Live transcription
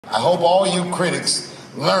I hope all you critics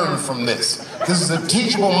learn from this. This is a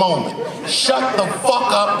teachable moment. Shut the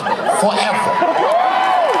fuck up forever.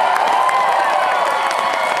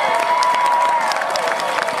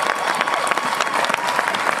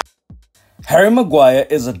 Harry Maguire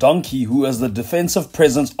is a donkey who has the defensive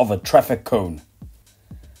presence of a traffic cone.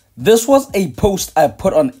 This was a post I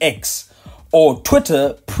put on X, or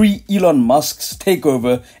Twitter, pre-Elon Musk's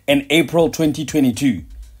takeover in April 2022.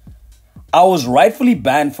 I was rightfully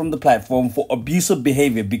banned from the platform for abusive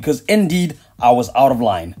behavior because indeed I was out of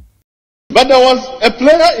line. But there was a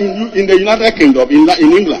player in the United Kingdom, in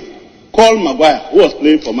England, called Maguire, who was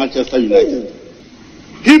playing for Manchester United.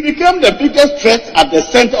 He became the biggest threat at the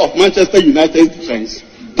center of Manchester United's defense,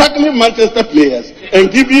 tackling Manchester players and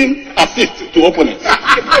giving assists to opponents.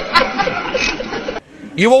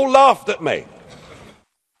 You all laughed at me.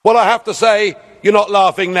 Well, I have to say, you're not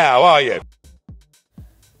laughing now, are you?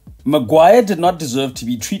 Maguire did not deserve to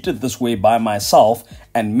be treated this way by myself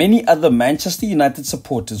and many other Manchester United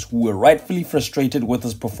supporters who were rightfully frustrated with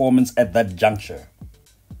his performance at that juncture.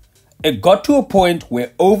 It got to a point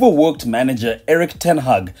where overworked manager Erik ten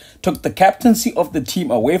Hag took the captaincy of the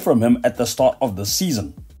team away from him at the start of the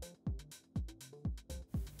season.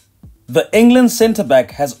 The England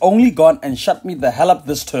centre-back has only gone and shut me the hell up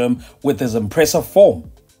this term with his impressive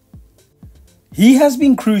form. He has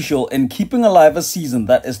been crucial in keeping alive a season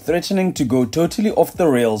that is threatening to go totally off the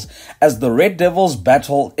rails as the Red Devils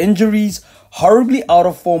battle injuries, horribly out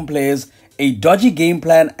of form players, a dodgy game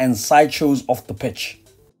plan and sideshows off the pitch.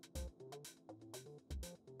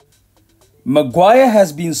 Maguire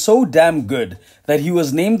has been so damn good that he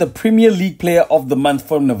was named the Premier League Player of the Month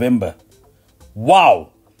for November.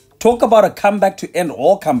 Wow! Talk about a comeback to end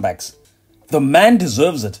all comebacks. The man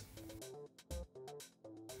deserves it.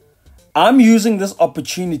 I'm using this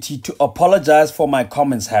opportunity to apologize for my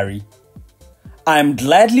comments, Harry. I am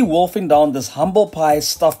gladly wolfing down this humble pie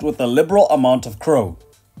stuffed with a liberal amount of crow.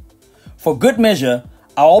 For good measure,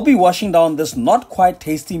 I'll be washing down this not quite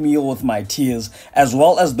tasty meal with my tears as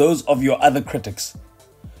well as those of your other critics.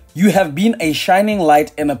 You have been a shining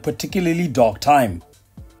light in a particularly dark time.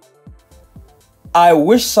 I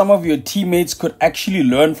wish some of your teammates could actually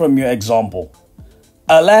learn from your example.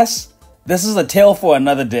 Alas, this is a tale for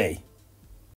another day.